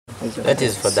That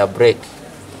is for the break.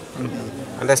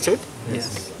 Understood?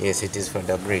 Yes. Yes, it is for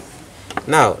the break.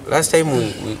 Now, last time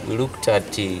we looked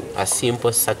at a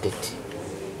simple circuit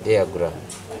diagram.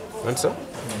 And so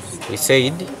we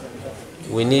said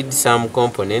we need some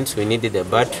components. We need the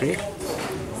battery,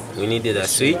 we need the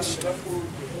switch,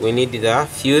 we need the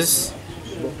fuse,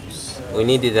 we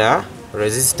need the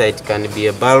resistor. It can be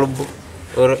a bulb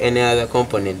or any other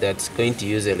component that's going to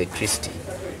use electricity.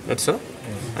 Not so?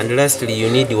 And lastly, you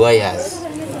need wires.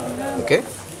 Okay?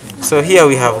 So here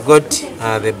we have got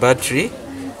the battery.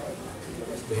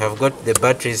 We have got the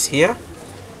batteries here.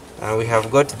 We have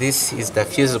got this is the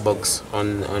fuse box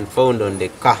found on the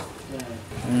car.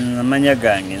 Amanya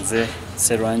gange nze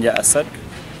Sserwanja Asadu,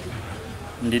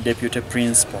 ndi Deputy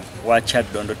Principal wa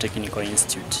Kyaddondo Technical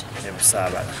Institute e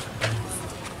Busaabala.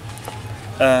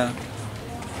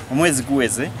 Omwezi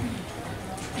guweze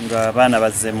nga abaana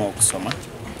bazzeemu okusoma,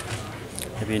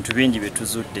 ebintu bingi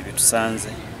byetuzudde byetusanze.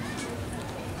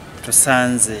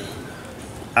 Tusanze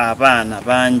abaana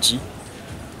bangi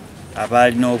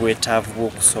abalina obwetaavu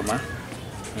bw'okusoma,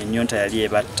 ennyonta yali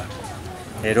ebatta,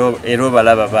 era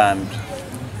obalaba bambi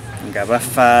nga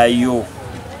bafaayo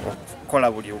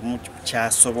okukola buli omu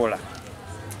kyasobola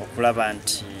okulaba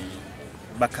nti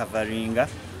bakavaringa,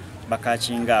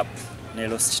 bakakinga up ne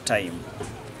lost time.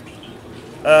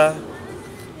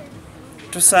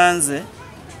 Tusanze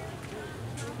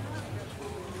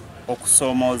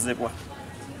okusoomoozebwa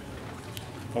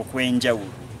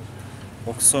okwenjawulo.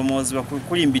 Okusoomoozebwa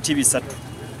kuli mu biti bisatu.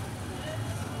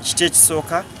 Kiti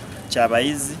ekisooka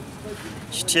ky'abayizi,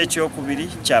 kiti ekyokubiri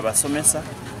ky'abasomesa,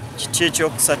 kiti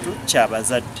ekyokusatu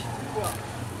ky'abazadde.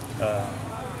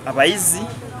 Abayizi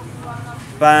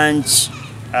bangi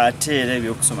ate era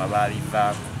ebyokusoma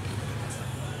baabivaako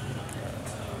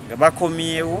nga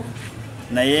bakomyewo,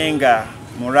 naye nga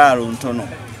mulaalo ntono,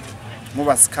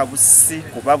 mubasika busi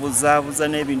kubabuzaabuza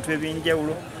n'ebintu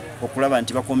eby'enjawulo okulaba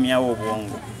nti bakomyawo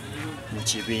obwongo mu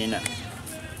kibiina.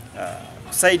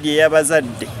 Ku sayidi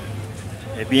ey'abazadde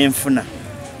ebyenfuna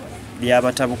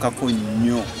byabatabukako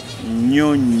nnyo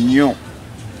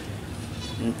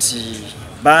nti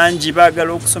bangi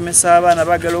baagala okusomesa abaana,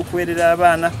 baagala okuweerera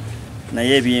abaana,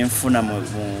 naye ebyenfuna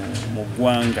mu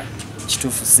ggwanga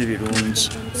kituufu si birungi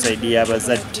ku sayidi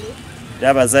y'abazadde. Era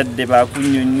abazadde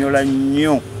baakunnyonnyola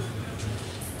nnyo.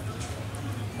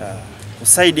 Ku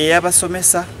sayidi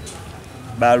ey'abasomesa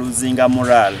baaluzinga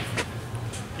moraal,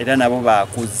 era nabo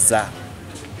baakuzza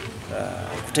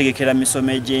okutegekera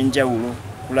misomo egy'enjawulo,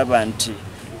 kulaba nti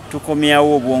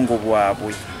tukomyawo obwongo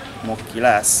bwabwe mu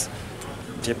kilaasi.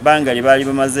 Nti ebbanga lye baali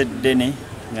bamaze ddene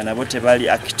nga nabo tebaali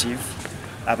active,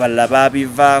 abalala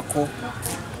baabivaako.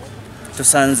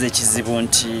 Tusanze ekizibu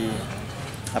nti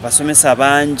abasomesa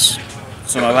bangi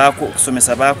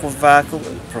okusomesa baakuvaako,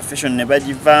 profession ne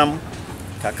bagivaamu.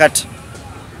 Kakati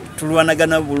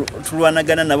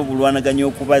tulwanagana nabo bulwanaganya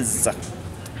okubazza,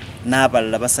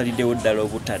 n'abalala basaliddewo ddala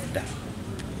obutadda.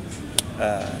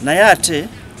 Naye ate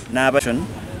n'abashon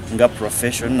nga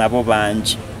profession nabo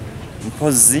bangi.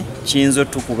 Mpozi kiyinza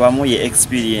otukubamu ye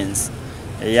experience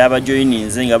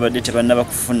ey'abajoyininze nga badde tebannaba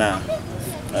kufuna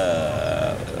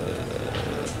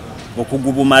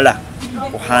okugubumala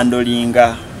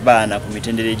okuhandolinga baana ku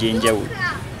mitendera egy'enjawulo.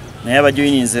 Naye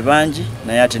abajoyininze bangi,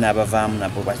 naye ate n'abavaamu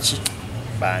nabo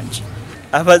bangi.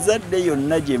 Abazadde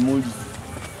yonna gye muli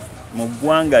mu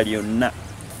ggwanga lyonna,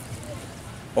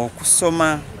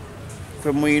 okusoma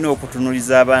kwe mulina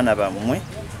okutunuliza abaana bammwe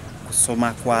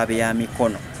kusoma kwa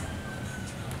byamikono.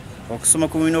 Okusoma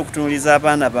kwe mulina okutunuliza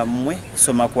abaana bammwe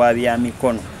kusoma kwa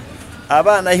byamikono.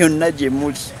 Abaana yonna gye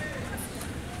muli,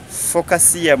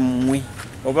 fokasi yammwe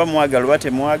oba mwagala oba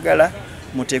temwagala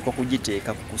muteekwa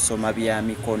kugiteeka ku kusoma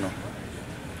byamikono.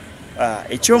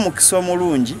 Ekyomukisa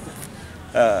omulungi,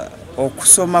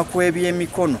 okusoma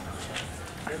kw'ebyemikono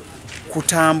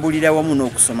kutambulira wamu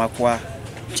n'okusoma kwa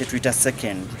kye tuyita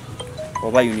second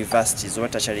oba universities oba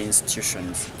tertiary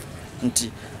institutions.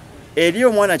 Nti eri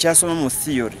omwana kyasoma mu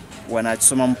theory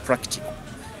wanaakisoma mu practical.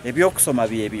 Ebyokusoma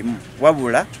bye bimu,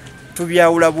 wabula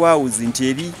tubyawula bwawuzi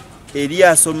nti eri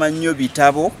asoma nnyo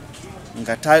bitabo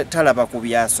nga talaba ku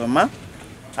byasoma,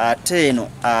 ate eno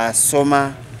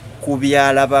asoma ku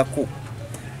byalabako.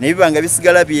 Ne biba nga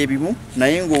bisigala bye bimu,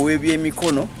 naye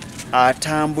ng'ow'ebyemikono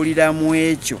atambulira mu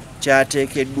ekyo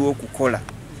kyateekeddwa okukola.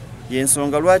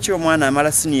 Y'ensonga lwaki omwana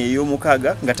amala siniya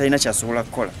ey'omukaaga nga talina kyasobola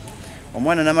kukola.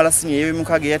 Omwana n'amala siniya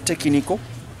ey'omukaaga eya technical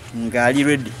ng'ali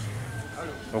ready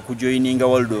okujoyininga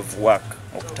world of work,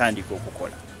 okutandika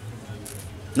okukola.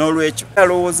 N'olwekyo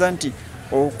alowooza nti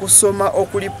okusoma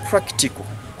okuli practical,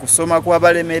 kusoma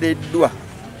kw'abalemereddwa,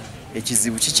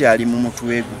 ekizibu kikyali mu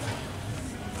mutwe gwe.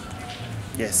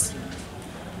 Yes.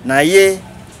 naye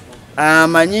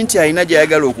amanyi nti alina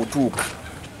gy'ayagala okutuuka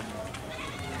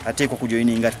ateekwa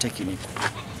kujoyininga tekiniko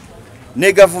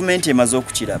ne gavumenti emaze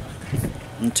okukiraba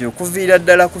nti okuviira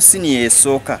ddala ku siniya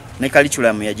esooka ne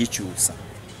kalikulamu yagikyusa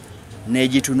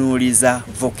n'egitunuuliza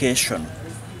vocation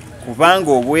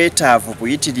kubanga obwetaavu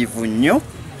buyitirivu nnyo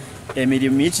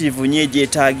emirimu miyitirivu nnyo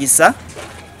egyetaagisa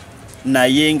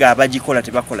naye ng'abagikola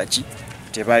tebakola ki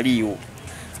tebaliiwo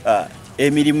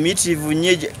emirimu miyitirivu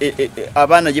nnyo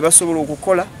abaana gye basobola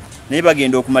okukola naye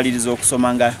bagenda okumaliriza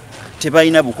okusoma nga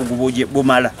tebalina bukugu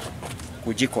bumala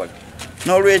kugikola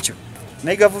n'olwekyo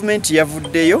naye gavumenti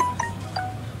yavuddeyo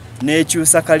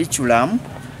n'ekyusa kalikulamu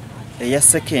eya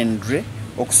secondary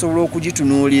okusobola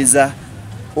okugitunuuliza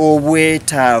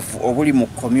obwetaavu obuli mu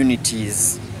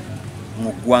communities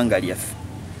mu ggwanga lyaffe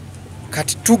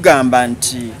kati tugamba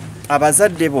nti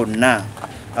abazadde bonna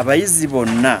abayizi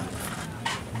bonna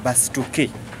basituke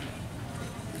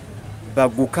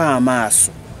baguke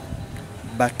amaaso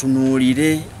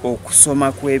batunuulire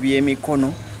okusoma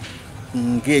kw'ebyemikono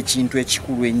ng'ekintu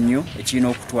ekikulu ennyo ekirina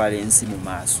okutwala ensi mu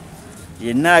maaso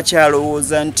yenna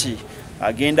akyalowooza nti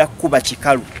agenda kukuba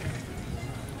kikalu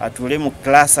atule mu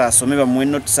klaasi asome bamuwe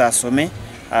notisi asome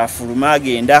afulume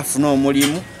agende afune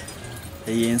omulimu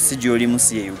eyo ensi gy'olimu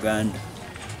si ye Uganda.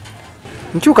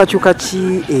 Nkyukakyuka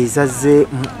ki ezaze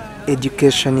mu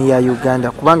education ya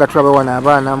Uganda kubanga tulaba wana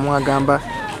abaana mwagamba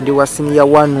ndi wa senior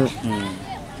 1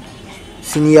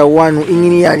 senior 1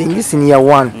 engineering senior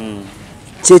 1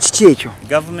 kyeki ekyo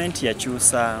government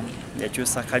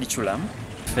yakyusa curriculum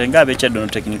fenga abe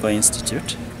Kyaddondo Technical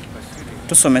Institute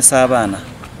tusomesa abaana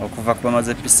okuva ku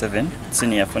bamaze P7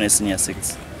 senior 4 ne senior 6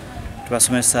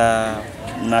 tubasomesa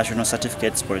national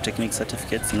certificates, polytechnic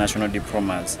certificates, national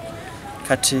diplomas.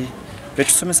 Kati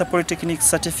betusomesa polytechnic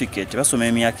certificate basoma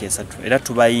emyaka 3 era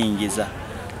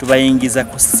tubayingiza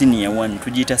ku senior 1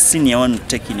 tujita senior 1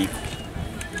 technical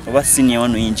oba senior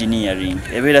 1 engineering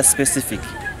ebera specific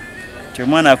kyo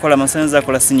mwana akola masanza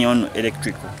akola senior 1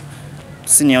 electrical,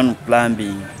 senior 1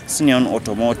 plumbing, senior 1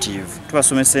 automotive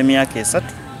tubasomesa emyaka 3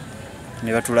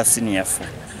 ne batula senior 4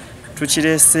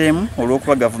 tukireseemu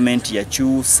olw'okuba government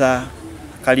yakyusa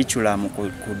curriculum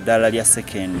ku ddala lya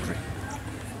secondary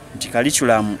nti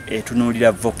curriculum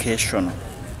etunuulira vocational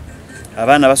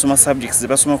abaana basoma subjects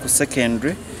basoma ku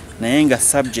secondary naye nga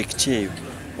subject eyo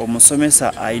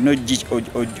omusomesa ayina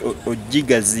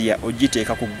ogigaziya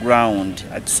ogiteeka ku ground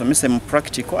agisomese mu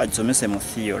practical agisomese mu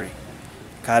theory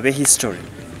kabe history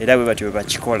era bwe batyo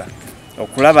bakikola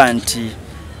okulaba nti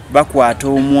bakwata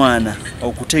omwana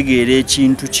okutegeera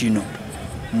ekintu kino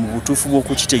mu butuufu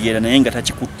bw'okukitegeera naye nga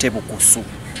takikutte bukusu.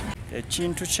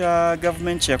 Ekintu kya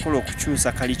gavumenti yakola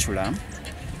okukyusa curriculum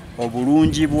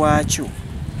obulungi bwakyo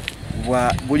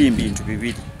buli bintu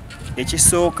bibiri.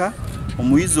 Ekisooka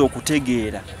omuyizi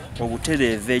okutegeera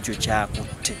obutereevu ekyo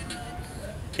kyakutte.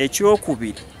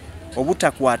 Ekyokubiri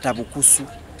obutakwata bukusu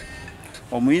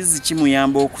omuyizi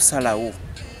kimuyamba okusalawo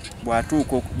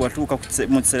bwatuuka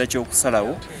mu kiseera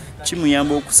ky'okusalawo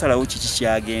kimuyamba okusalawo kiki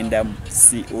kyagendamu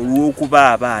si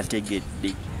olw'okuba aba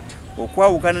ategedde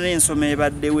okwawukana n'ensoma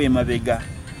ebaddewo emabega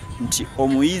nti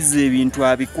omuyizi ebintu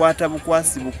abikwata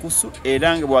bukwasi bukusu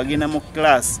era nga bw'agenda mu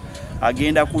class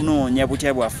agenda kunoonya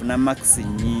butya bw'afuna marks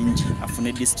nnyingi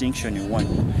afune distinction 1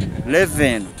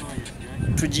 11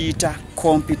 tugiyita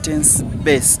competence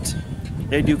based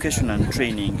education and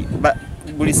training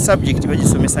buli subject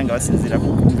bagisomesa nga basinzira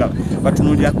nga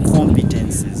batunuulira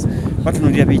competences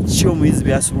batunuulira biki omuyizi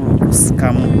byasobola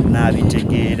okusikamu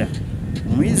n'abitegeera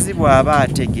omuyizi bw'aba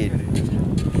ategedde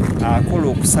akola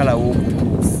okusalawo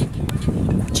okutuufu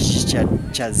kiki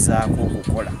kyazzaako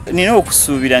okukola. Nina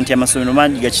okusuubira nti amasomero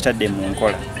mangi gakitadde mu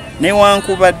nkola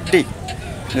newankubadde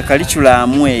nga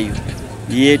kalikulamu eyo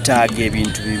yeetaaga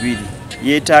ebintu bibiri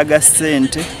yeetaaga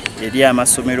ssente eri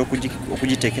amasomero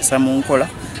okugitekesa mu nkola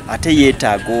ate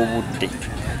yeetaaga obudde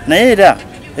naye era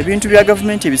ebintu bya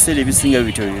gavumenti ebiseera ebisinga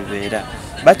bityo bibeera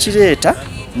bakireeta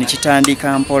ne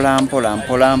kitandika mpola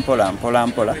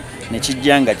mpola ne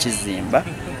kijja nga kizimba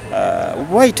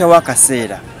wayitawo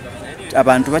akaseera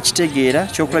abantu bakitegeera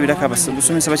kyokulabirako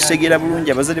abasomesa bakitegeera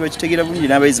bulungi abazadde bakitegeera bulungi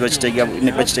n'abayizi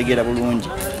bakitegeera bulungi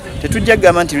tetujja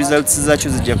kugamba nti results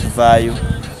zaakyo zijja kuvaayo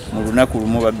mu lunaku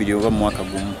lumu babiri oba mu mwaka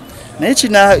gumu naye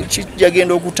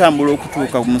kijagenda okutambula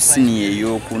okutuuka mu siniya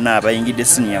ey'okuna abayingidde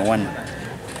siniya 1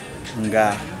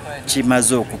 nga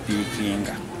kimaze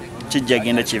okupiikinga kijja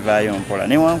genda kivaayo mpola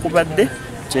newankubadde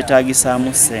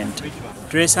kyetaagisaamu ssente.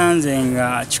 Twesanze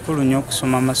nga kikulu nnyo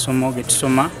okusoma amasomo ge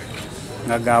tusoma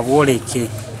nga ga bwoleke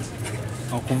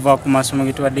okuva ku masomo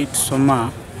ge tubadde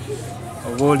tusoma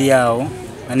oba oli awo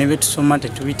nga ne bye tusoma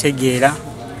tetubitegeera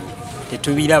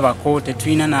tetubirabako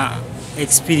tetulina na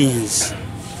experience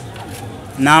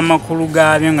n'amakulu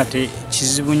gaabyo nga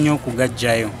kizibu nnyo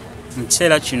okugajjayo. Mu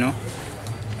kiseera kino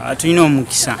tulina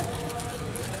omukisa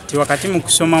ti wakati mu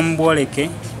kusoma mu bwoleke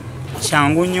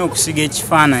kyangu nnyo okusiga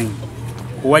ekifaananyi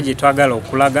kuwa gye twagala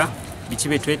okulaga, biki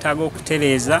bye twetaaga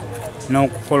okutereeza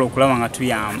n'okukola okulaba nga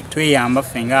tweyamba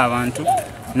ffe ng'abantu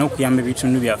n'okuyamba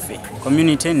ebitundu byaffe,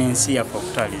 community n'ensi yaffe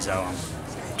okutwaliza awamu.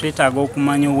 Twetaaga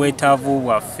okumanya obwetaavu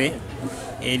bwaffe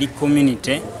eri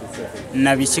community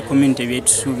na biki community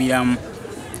byetusuubiramu.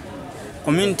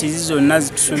 Communities zonna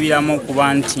zitusuubiramu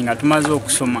okuba nti nga tumaze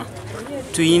okusoma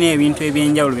tuyina ebintu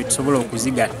ebyenjawulo bye tusobola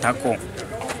okuzigattako.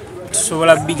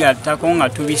 Tusobola bigattako nga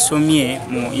tubisomye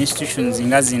mu institutions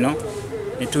nga zino,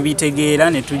 ne tubitegeera,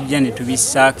 ne tujja ne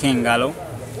tubissaako engalo,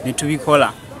 ne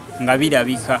tubikola nga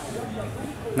birabika,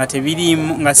 nga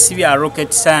tebirimu, nga si bya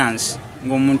rocket science,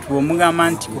 ng'omuntu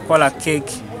bw'omugamba nti kukola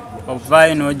cake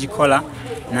ovaayo n'ogikola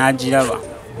n'agiraba,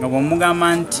 nga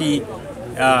bw'omugamba nti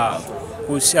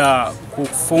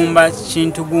kufumba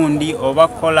kintu gundi oba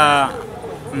kola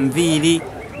nviiri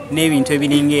n'ebintu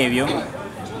ebiringa ebyo,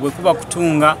 bwe kuba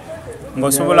kutunga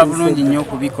ng'osobola bulungi nnyo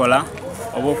okubikola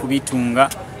oba okubitunga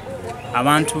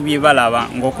abantu bye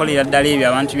balaba, ng'okolera ddala ebyo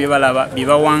abantu bye balaba bye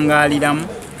bawangaaliramu.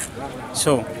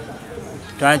 So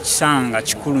twakisanga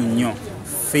kikulu nnyo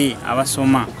ffe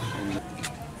abasoma.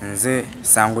 Nze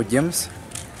Sango James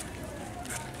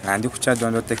nga ndi ku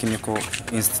Kyaddondo Technical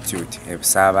Institute e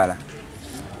Busaabala.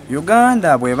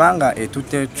 Uganda bwebanga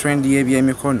etutte trend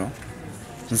y'ebyemikono,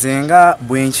 nze nga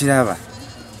bwe nkiraba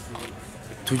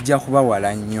tujja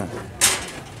kubawala nnyo.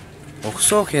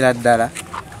 Okusookera ddala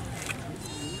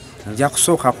nja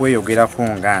kusooka kweyogerako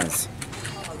nga nze.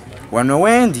 Wano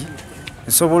wendi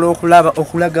nsobola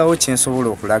okulagawo kye nsobola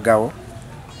okulagawo,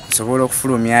 nsobola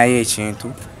okufulumyayo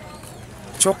ekintu.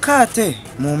 Kyokka ate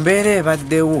mu mbeera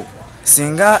ebaddewo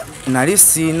singa nali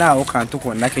siinaawo kantu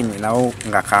konna kenyinawo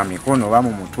nga ka mikono oba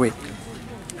mu mutwe,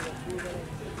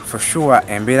 for sure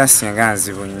embeera singa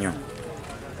nzibu nnyo.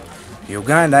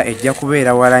 Uganda ejja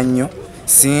kubeera wala nnyo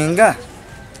singa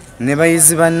ne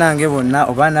bayizi bannange bonna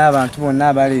oba n'abantu bonna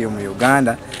abali eyo mu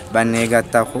Uganda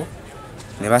baneegattako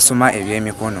ne basoma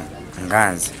ebyemikono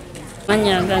nga nze.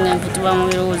 Manyaganya mpitibwa mu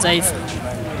birowoozo ife.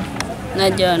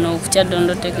 Najja wano ku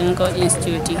Kyaddondo Technical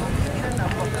Institute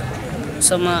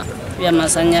kusoma bya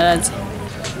masanyalaze.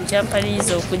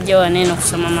 Nkyapaliza okujja wano eno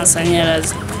kusoma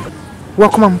masanyalaze.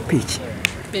 Wakoma mu piki?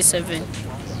 P7.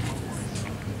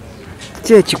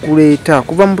 Ki ekikuleeta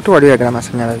kuva mu buto wali oyagala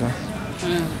masanyalaze?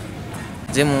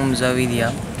 Nze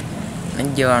Mumuzawirya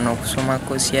najja wano okusoma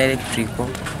koosi ya electrical.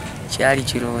 Kyali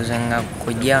kirowooza nga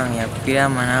kojja wange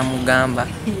yakupirama n'amugamba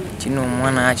kino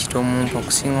omwana akita omumpa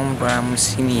okusinga omutwala mu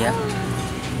siniya,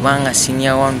 kubanga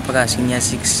siniya 1 mpaka siniya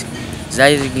 6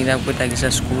 zaali zigenda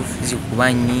kwetagisa school fees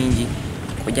kuba nnyingi.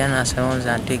 Kojja n'asaba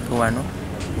nze anteeke wano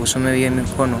okusoma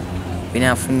ebyemikono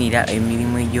binaafunira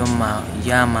emirimu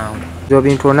egy'amangu. Ebyo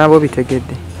bintu onaabo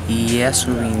bitegedde? Iye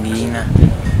asuubi ndiina.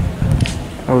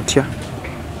 Otya?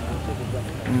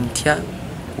 Ntya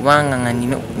kubanga nga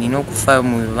nina okufaayo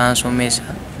mu Basomesa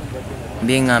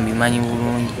mbe nga mbimanyi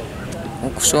bulungi.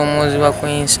 Okusoomoozebwa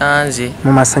kwensanze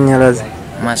mu masanyalaze?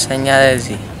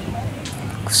 Masanyalaze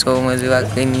kusoomoozebwa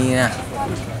kwenina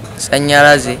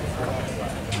masanyalaze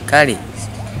kale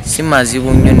si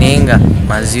mazibu nnyo naye nga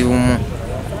mazibumu.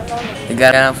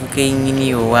 Egala nfuuka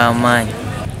enginiya ow'amaanyi.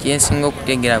 Kyensinga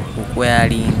okutegera ku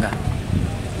kweyalinga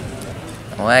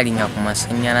owayalinga ku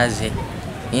masanyalaze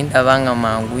naye ndaba nga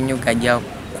mangu nnyo gajja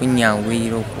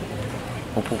kunnyanguira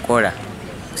okukola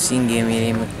kusinga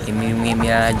emirimu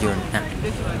emirala gyonna.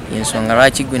 Ensonga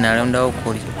lwaki gwe nalondawo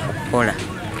okukola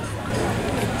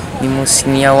ni mu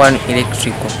senior 1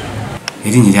 electrical.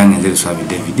 Erinnya lyange nze Luswabi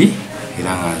David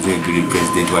era nga nze Grid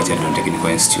President wa Kyaddondo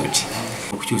Technical Institute.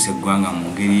 Okukyusa eggwanga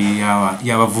mu ngeri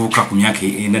y'abavubuka ku myaka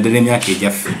naddala emyaka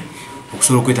egyaffe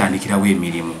okusobola okwetandikirawo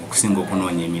emirimu okusinga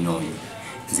okunoonya eminoonyi.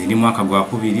 Nze ndi mwaka gwa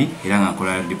 2 era nga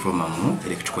nkola diploma mu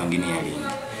electrical engineering.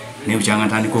 Naye bukyanga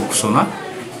ntandika okusoma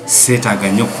seetaaga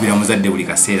nnyo okukubira muzadde buli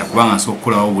kaseera kubanga nsobola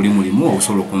okukolawo buli mulimu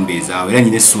obusobola okumbeezaawo, era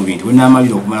nyina essuubi nti bwe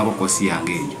naamalira okumalako koosi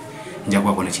yange egyo nja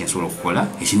kubaako ne kye nsobola okukola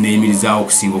ekinneeyimirizaawo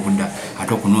okusinga okudda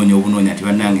ate okunoonya obunoonya nti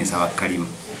bannange nsaba kalima.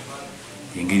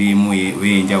 Engeri emu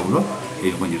ey'enjawulo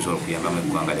eriko nje bisobola okuyambamu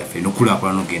eggwanga lyaffe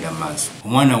n'okulaakulana n'okugenda mu maaso.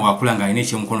 Omwana bw'akula ng'alina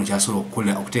ekyomukono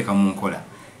ky'asobola okuteeka mu nkola,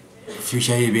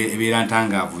 future ye ebeera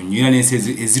ntangaavu nnyo era n'ensi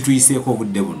ezituyiseeko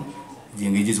obudde buno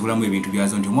engeri gyezikolamu ebintu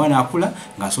byazo nti omwana akula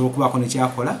ng'asobola okubaako ne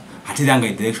kyakola ate era nga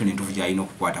direction entuufu gy'alina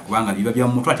okukwata kubanga biba bya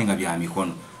mu mutwe ate nga bya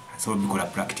mikono asobola obikola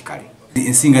practically.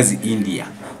 ensinga zi India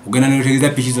ugenda n'otegeeza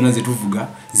piki zonna zetuvuga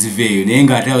ziveeyo naye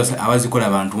ng'ate abazikola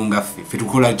abantu ngaffe ffe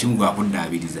tukola kimu gwa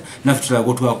kuddaabiriza naffe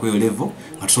tutalaga otwako eyo levo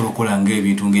nga tusobola okukola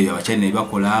ng'ebintu ng'ebyo abachina bye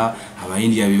bakola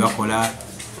abaindia bye bakola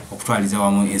okutwaliza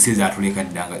wamu ensi zaatuleka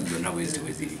ddanga zonna bwe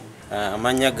ziri.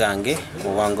 Amannya gange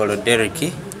Muwangolo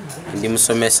Derek ndi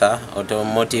musomesa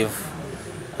automotive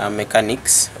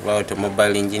mechanics oba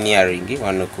automobile engineering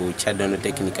wano ku Kyaddondo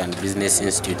Technical and Business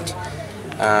Institute.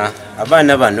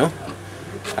 Abaana bano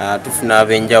tufuna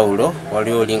ab'enjawulo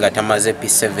waliwo oli nga tamaze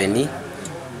P7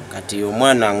 kati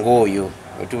omwana ng'oyo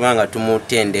otuba nga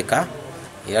tumutendeka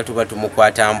era tuba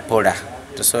tumukwata mpola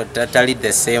tatali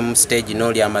the same stage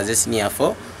n'oli amaze senior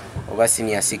 4 oba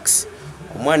senior 6.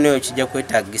 Omwana oyo kijja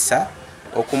kwetagisa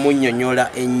okumunnyonnyola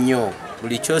ennyo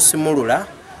buli kyosimulula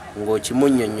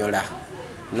ng'okimunnyonnyola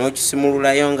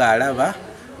n'okisimululayo ng'alaba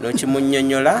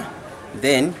n'okimunnyonnyola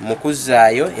then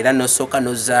mukuzaayo era n'osooka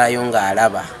n'ozaayo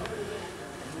ng'alaba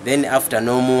then after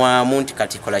n'omuwaamu nti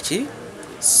kati kola ki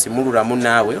simululamu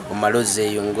naawe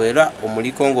omalozeeyo ng'era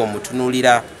omuliko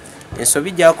ng'omutunuulira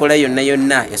ensobi gy'akola yonna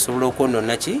yonna esobola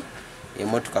okwonoona ki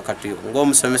emmotoka. Kati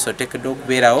ng'omusomesa oteekeddwa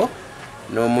okubeerawo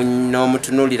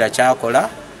n'omutunuulira ky'akola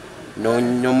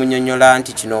n'omunnyonnyola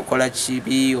nti kino okola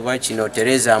kibi oba kino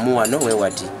otereezaamu wano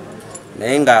weewati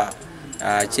naye nga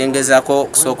kyengezaako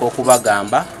okusooka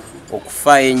okubagamba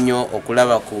okufaayo ennyo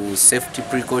okulaba ku safety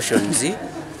precautions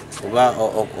oba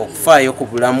okufaayo ku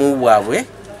bulamu bwabwe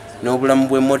n'obulamu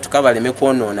bw'emmotoka baleme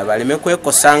kwonoona baleme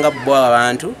kwekosanga bo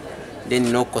abantu then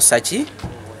n'okukosa ki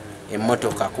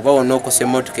emmotoka kuba wonna okosa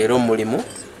emmotoka era omulimu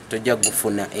tojja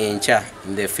gufuna enkya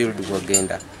in the field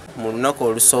gw'ogenda. Mu lunaku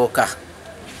olusooka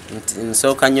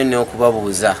nsooka nnyo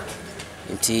n'okubabuuza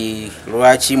nti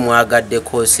lwaki mwagadde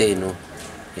koosi eno.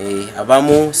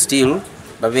 Abamu still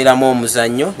babeeramu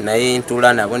omuzannyo naye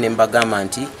ntuula nabo ne mbagamba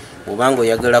nti bw'obanga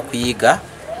oyagala kuyiga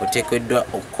oteekeddwa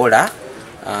okukola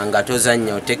nga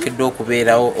tozannya oteekeddwa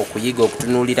okubeerawo okuyiga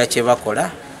okutunuulira kye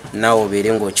bakola naawe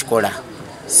obeere ng'okikola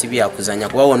si byakuzannya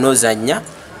kuba wonna ozannya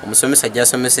omusomesa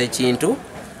gy'asomesa ekintu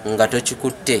nga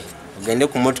tokikutte ogende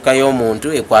ku mmotoka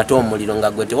y'omuntu ekwate omuliro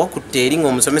nga gwe tewakutte eri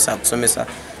ng'omusomesa akusomesa.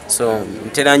 So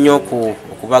ntera nnyo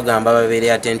okubagamba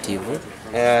babeere attentive.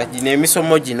 Gino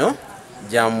emisomo gino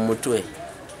gya mu mutwe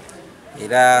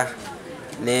era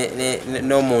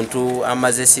n'omuntu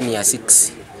amaze senior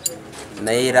 6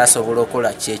 naye era asobola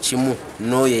okukola kyekimu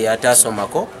n'oyo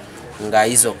eyataasomako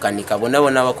ng'ayiza okukanika bonna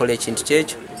bonna bakola ekintu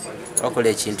kyekyo bakola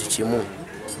ekintu kimu.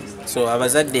 So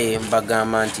abazadde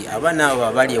mbagamba nti abaana abo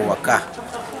abali ewaka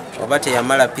oba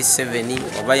teyamala P7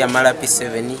 oba yamala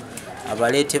P7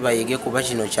 abaleete bayige kuba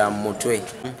kino kya mu mutwe.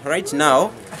 Right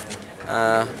now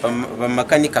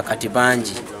bamakanika kati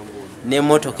bangi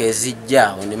n'emmotoka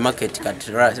ezijja on the market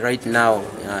kati right now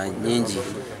nyingi.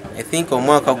 I think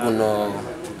omwaka guno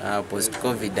post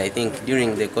COVID, I think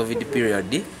during the COVID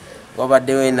period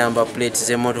wabaddewo number plate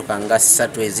z'emmotoka nga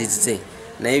 3 ezizze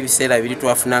naye ebiseera biri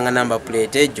twafunanga number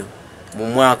plate egyo mu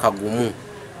mwaka gumu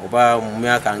oba mu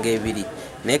myaka ng'ebiri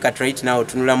naye kati right now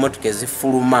tunula mmotoka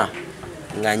ezifuluma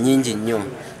nga nyingi nnyo.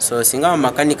 So singa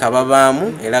bamakanika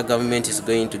babaamu era government is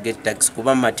going to get tax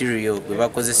kuba material gwe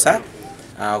bakozesa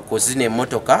kuzina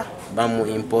emmotoka bamu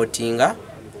importinga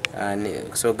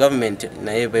so government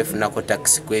naye beefunako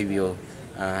tax ku ebyo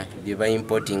bye ba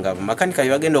importinga bamakanika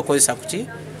bye bagenda okukozesa kuki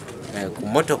ku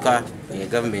mmotoka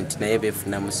government naye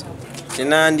beefunamu.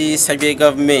 Kinandisabye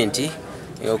government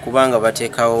okubanga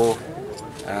bateekawo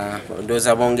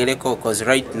ndowooza bongereko because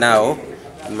right now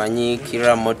manyi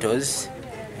Kira Motors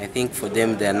I think for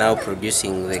them they are now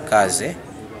producing the cars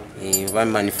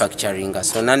manufacturing.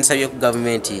 So nansabye ku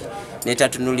government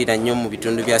netatunulira nnyo mu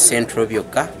bitundu bya central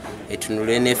byokka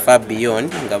etunule ne far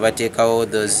beyond nga bateekawo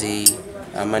those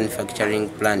manufacturing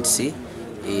plants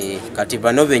kati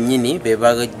bano bennyini be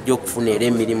bajja okufunira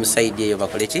emirimu side eyo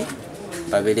bakole ki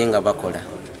babeere nga bakola.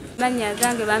 Mannya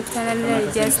gange bampitana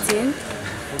Justin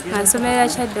nsomera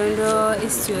Kyaddondo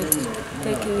Institute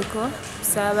Technical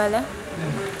Busaabala.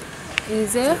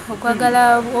 Nze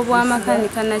okwagala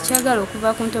obwamakanika nakyagala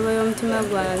okuva ku ntobo y'omutima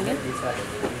gwange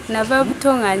nava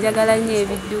buto nga njagala nnyo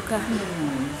ebidduka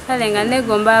kale nga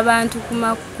negomba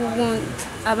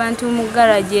abantu mu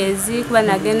garages kuba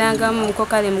nagendangamu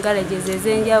mukokale mu garages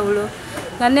ez'enjawulo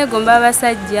nga negomba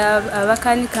abasajja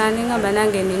abakanika nengamba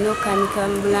nange nina okukanika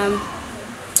mu bulamu.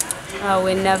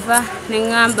 Awo nava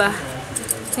nengamba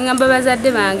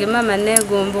bazadde bange mama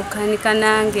negomba okukanika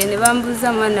nange ne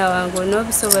bambuuza mwana wange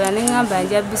onoobisobola nengamba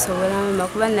nja bisobola mama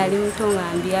kuba nali muto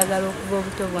nga mbyagala okuva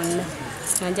obuto bwonna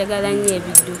nga njagala nnyo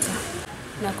ebidduka.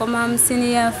 Nakoma mu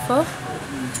senior 4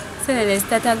 Sente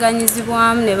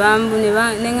zitataganyizibwamu ne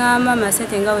ŋŋamba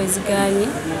amasente nga weziganye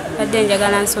badde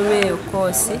njagala nsomeeyo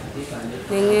koosi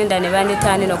ne ŋŋenda ne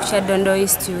bandetaana eno ku Kyaddondo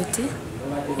Institute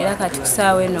era kati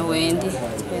kusaawa eno wendi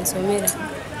ensomera.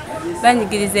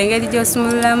 Banjigiriza engeri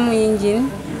gy'osumululamu yingini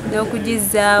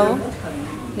n'okugizaawo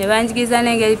ne banjigiriza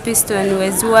n'engeri piston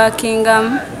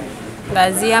weziwakingamu nga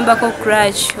ziyambako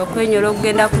crutch okwenyola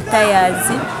okugenda ku tires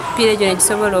piira egyo ne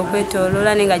gisobola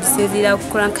okwetooloola naye nga gisinziira ku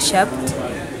crankshaft.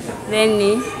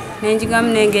 Then nenjigamu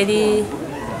n'engeri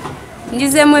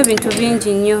njizeemu ebintu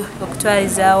bingi nnyo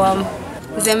okutwaliza awamu.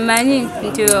 Nze mmanyi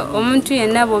nti omuntu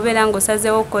yenna bw'obeera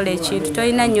ng'osazeewo okukola ekintu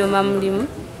tolina nyooma mulimu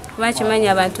kuba kimanyi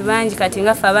abantu bangi kati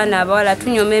nga ffe abaana abawala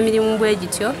tunyooma emirimu bwe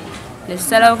gityo ne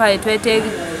tusalawo kale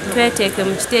tweteeke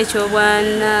mu kiti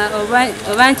eky'obwana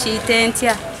oba nkiyite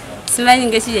ntya simanyi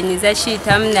ng'eki gye nyiza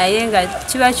kiyitamu naye nga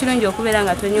kiba kirungi okubeera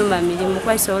nga tonyooma mirimu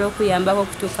kuba kisobola okuyambako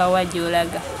okutuuka wa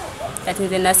gy'olaga. Kati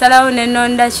nze nasalawo ne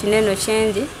nnonda kineno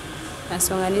kyendi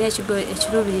nsonga nina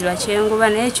ekiruubirirwa kyenguba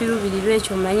naye ekiruubirirwa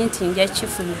ekyo mmanyi nti nja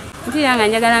kifuna. Mpulira nga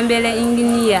njagala mbeere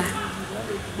inginiya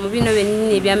mu bino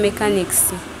byennyini ebya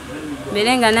mechanics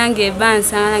mbeere nga nange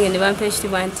bansanga nange ne bampa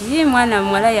ekitiibwa nti ye mwana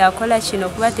muwala yakola kino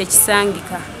kuba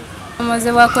tekisangika.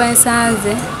 Omozebwa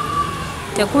kwensanze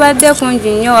tekubadde kungi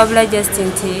nnyo wabula just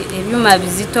nti ebyuma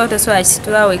bizito tosobola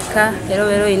kisitula wekka era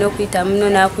obeera olina okuyita muno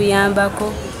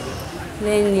n'akuyambako.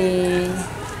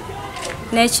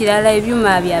 N'ekirala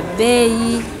ebyuma bya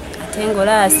bbeeyi ate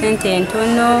ng'olaba ssente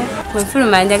ntono.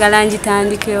 Bwenfuluma njagala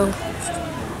ngitandikewo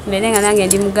mbeere nga nange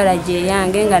ndi mu garagi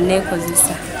eyange nga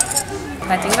neekozesa.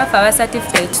 Kati nga ffe aba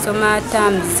certificate tusoma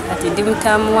terms kati ndi mu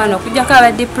taamu 1 okuggyako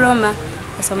aba diploma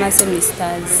basoma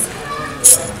semesters.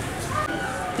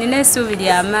 Nina essuubi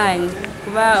ly'amaanyi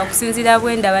kuba okusinziira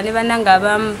bwe ndaba ne bannange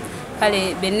abamu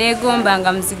kale beneegomba nga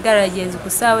mu zigaragi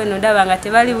ezikusaawa eno ndaba nga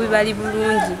tebali bali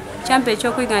bulungi. Kyampa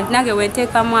ekyokuyiga nti nange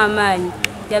wenteekamu amaanyi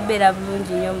jabbeera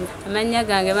bulungi nnyo. Amannya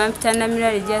gange bampita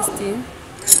Namirali Justin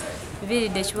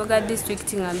viiridde Kiboga district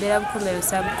nga mbeera Bukombero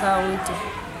sub county.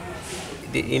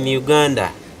 In Uganda,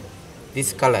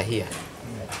 this color here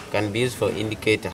can be used for indicator.